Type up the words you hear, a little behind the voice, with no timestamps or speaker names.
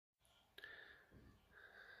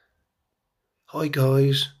Hi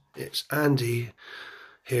guys, it's Andy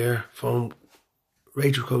here from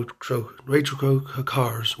Radio Crow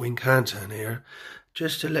Cars, Wincanton here.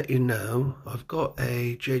 Just to let you know, I've got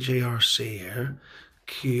a JJRC here,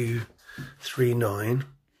 q39.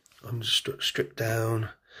 I'm stripped down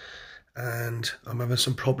and I'm having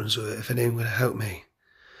some problems with it, if anyone would help me.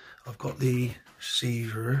 I've got the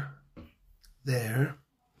receiver there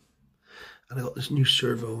and I got this new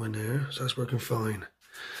servo in there, so that's working fine.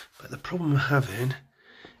 But the problem I'm having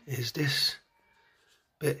is this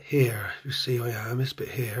bit here. You see this bit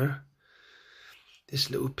here,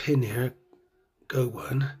 this little pin here, go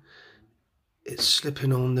one, it's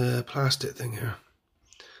slipping on the plastic thing here.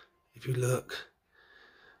 If you look,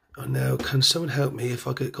 and now can someone help me if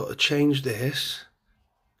I got to change this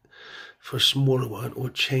for a smaller one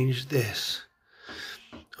or change this?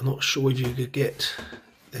 I'm not sure if you could get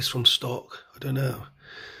this from stock, I don't know.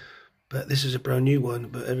 But this is a brand new one,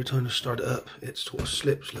 but every time I start it up, it sort of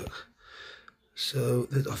slips, look. So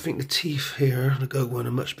I think the teeth here, the goat one,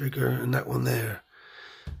 are much bigger than that one there.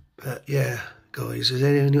 But yeah, guys, is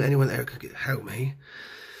anyone there could help me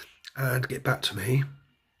and get back to me?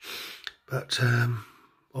 But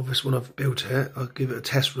obviously when I've built it, I'll give it a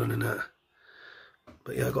test run and that.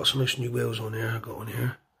 But yeah, I've got some nice new wheels on here, I've got on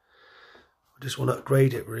here. I just want to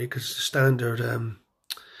upgrade it really, because the standard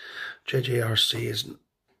JJRC is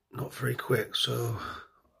not very quick, so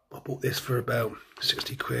I bought this for about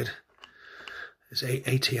 60 quid. It's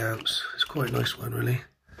 80 amps. It's quite a nice one, really.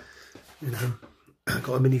 You know, I've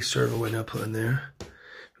got a mini servo in I put in there.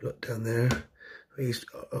 Look down there. He's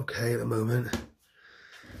okay at the moment.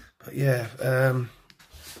 But yeah,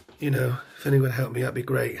 you know, if anyone would help me, that'd be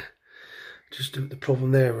great. Just the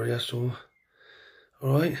problem there, really, that's all.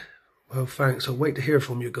 Alright? Well, thanks. I'll wait to hear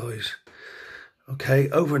from you guys. Okay,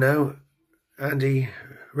 over now. Andy,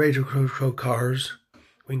 Radio Crow Cars,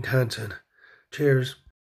 Wincanton. Cheers.